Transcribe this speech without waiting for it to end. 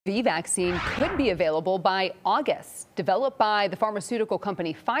RSV vaccine could be available by August. Developed by the pharmaceutical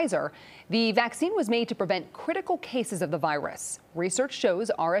company Pfizer, the vaccine was made to prevent critical cases of the virus. Research shows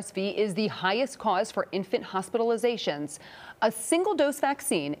RSV is the highest cause for infant hospitalizations. A single-dose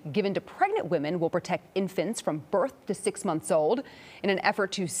vaccine given to pregnant women will protect infants from birth to 6 months old. In an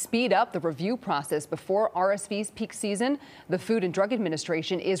effort to speed up the review process before RSV's peak season, the Food and Drug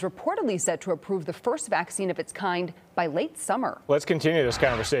Administration is reportedly set to approve the first vaccine of its kind by late summer. Let's continue this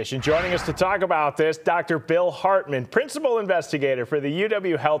conversation. Joining us to talk about this, Dr. Bill Hartman, principal investigator for the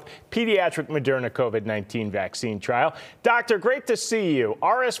UW Health Pediatric Moderna COVID-19 vaccine trial. Doctor, great to see you.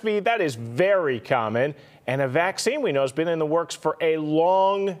 RSV, that is very common, and a vaccine we know has been in the works for a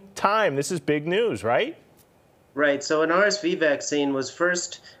long time. This is big news, right? Right. So an RSV vaccine was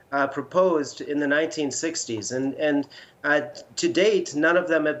first proposed in the 1960s, and to date, none of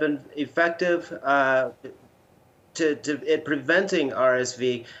them have been effective at preventing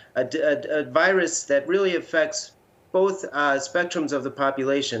RSV, a virus that really affects both spectrums of the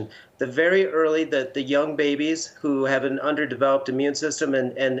population. The very early, the young babies who have an underdeveloped immune system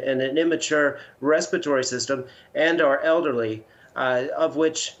and an immature respiratory system, and our elderly, of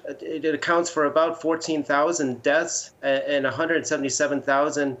which it accounts for about 14,000 deaths and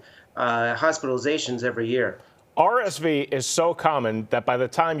 177,000 hospitalizations every year. RSV is so common that by the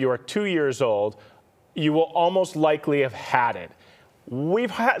time you are 2 years old, you will almost likely have had it.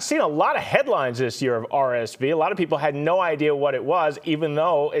 We've seen a lot of headlines this year of RSV. A lot of people had no idea what it was, even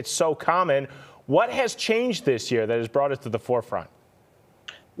though it's so common. What has changed this year that has brought it to the forefront?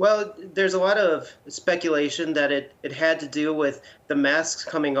 Well, there's a lot of speculation that it had to do with the masks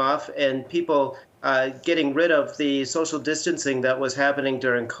coming off and people getting rid of the social distancing that was happening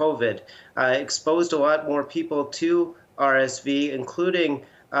during COVID. Exposed a lot more people to RSV, including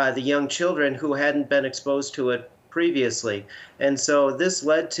the young children who hadn't been exposed to it previously. And so this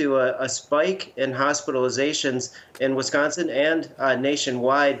led to a spike in hospitalizations in Wisconsin and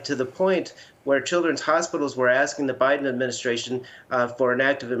nationwide, to the point where children's hospitals were asking the Biden administration for an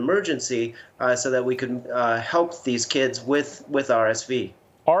act of emergency so that we could help these kids with RSV.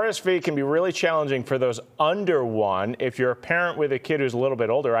 RSV can be really challenging for those under 1. If you're a parent with a kid who's a little bit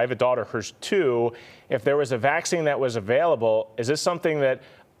older, I have a daughter who's 2. If there was a vaccine that was available, is this something that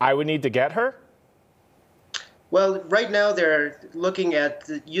I would need to get her? Well, right now they're looking at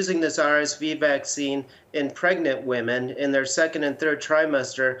using this RSV vaccine in pregnant women in their second and third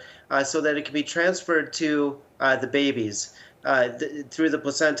trimester so that it can be transferred to the babies through the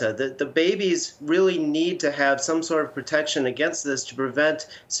placenta. The babies really need to have some sort of protection against this to prevent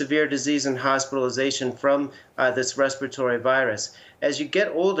severe disease and hospitalization from this respiratory virus. As you get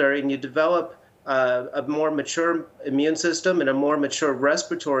older and you develop a more mature immune system and a more mature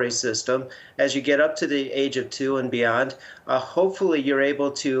respiratory system, as you get up to the age of 2 and beyond, hopefully you're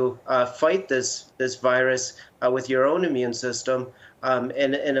able to fight this virus with your own immune system,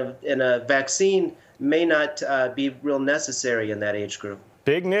 and a vaccine may not be real necessary in that age group.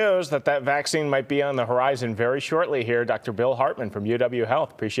 Big news that vaccine might be on the horizon very shortly here. Dr. Bill Hartman from UW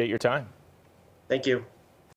Health. Appreciate your time. Thank you.